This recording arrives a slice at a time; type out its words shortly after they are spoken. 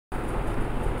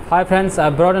Hi friends, I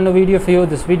brought in a video for you.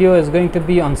 This video is going to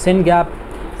be on Syngab.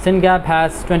 Syngab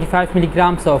has 25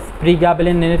 milligrams of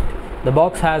Pregabalin in it. The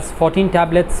box has 14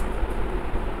 tablets.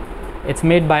 It's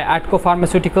made by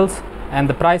Pharmaceuticals and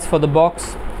the price for the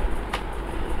box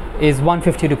is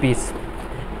 150 rupees.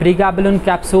 Pregabalin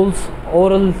capsules,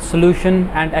 oral solution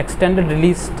and extended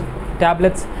release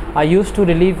tablets are used to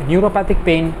relieve neuropathic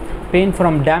pain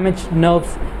from damaged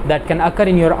nerves that can occur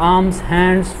in your arms,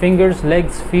 hands, fingers,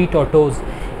 legs, feet or toes.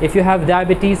 If you have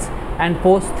diabetes and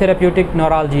post-therapeutic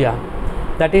neuralgia,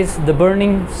 that is the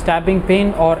burning, stabbing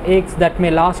pain or aches that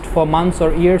may last for months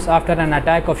or years after an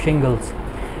attack of shingles.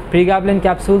 Pregabalin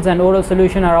capsules and oral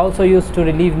solution are also used to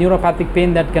relieve neuropathic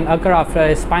pain that can occur after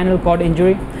a spinal cord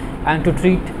injury and to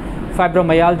treat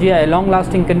fibromyalgia, a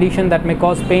long-lasting condition that may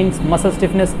cause pains, muscle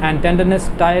stiffness and tenderness,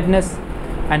 tiredness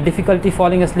and difficulty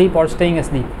falling asleep or staying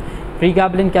asleep.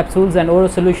 Pregabalin capsules and oral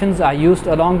solutions are used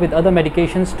along with other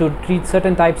medications to treat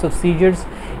certain types of seizures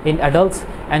in adults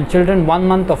and children 1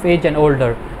 month of age and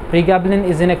older. Pregabalin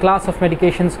is in a class of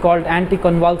medications called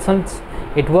anticonvulsants.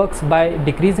 It works by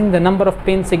decreasing the number of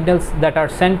pain signals that are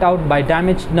sent out by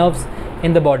damaged nerves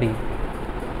in the body.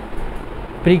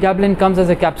 Pregabalin comes as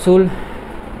a capsule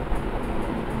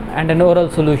and an oral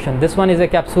solution. This one is a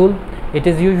capsule. It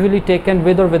is usually taken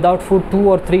with or without food 2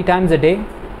 or 3 times a day.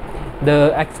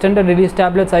 The extended release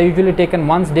tablets are usually taken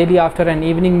once daily after an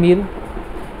evening meal.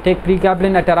 Take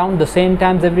Pregabalin at around the same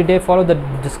times every day. Follow the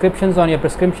descriptions on your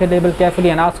prescription label carefully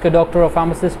and ask your doctor or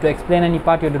pharmacist to explain any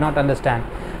part you do not understand.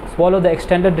 Swallow the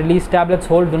extended release tablets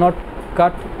whole. Do not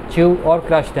cut, chew or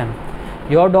crush them.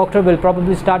 Your doctor will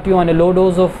probably start you on a low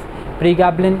dose of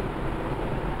Pregabalin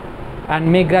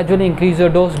and may gradually increase your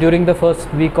dose during the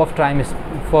first week of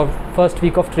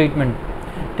treatment.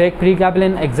 Take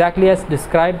Pregabalin exactly as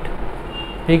described.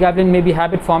 Pregabalin may be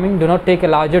habit forming. Do not take a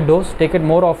larger dose. Take it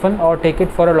more often or take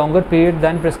it for a longer period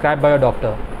than prescribed by your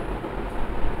doctor.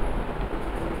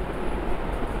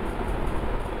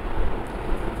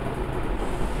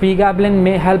 Pregabalin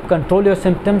may help control your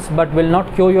symptoms but will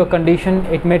not cure your condition.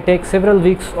 It may take several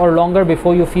weeks or longer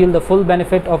before you feel the full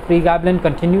benefit of Pregabalin.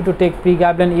 Continue to take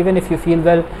Pregabalin even if you feel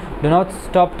well. Do not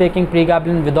stop taking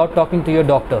Pregabalin without talking to your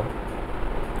doctor.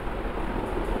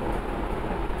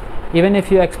 Even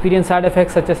if you experience side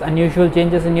effects such as unusual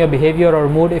changes in your behavior or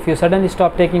mood, if you suddenly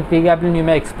stop taking Pregabalin, you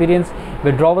may experience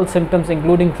withdrawal symptoms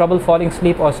including trouble falling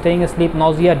asleep or staying asleep,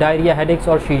 nausea, diarrhea, headaches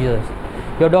or seizures.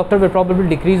 Your doctor will probably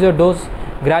decrease your dose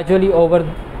gradually over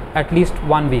at least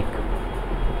 1 week.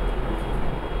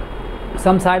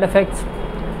 Some side effects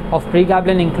of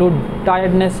Pregabalin include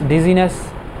tiredness, dizziness,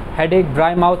 headache,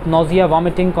 dry mouth, nausea,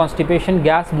 vomiting, constipation,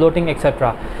 gas, bloating,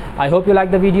 etc. I hope you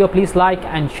like the video. Please like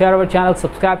and share our channel.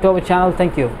 Subscribe to our channel.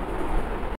 Thank you.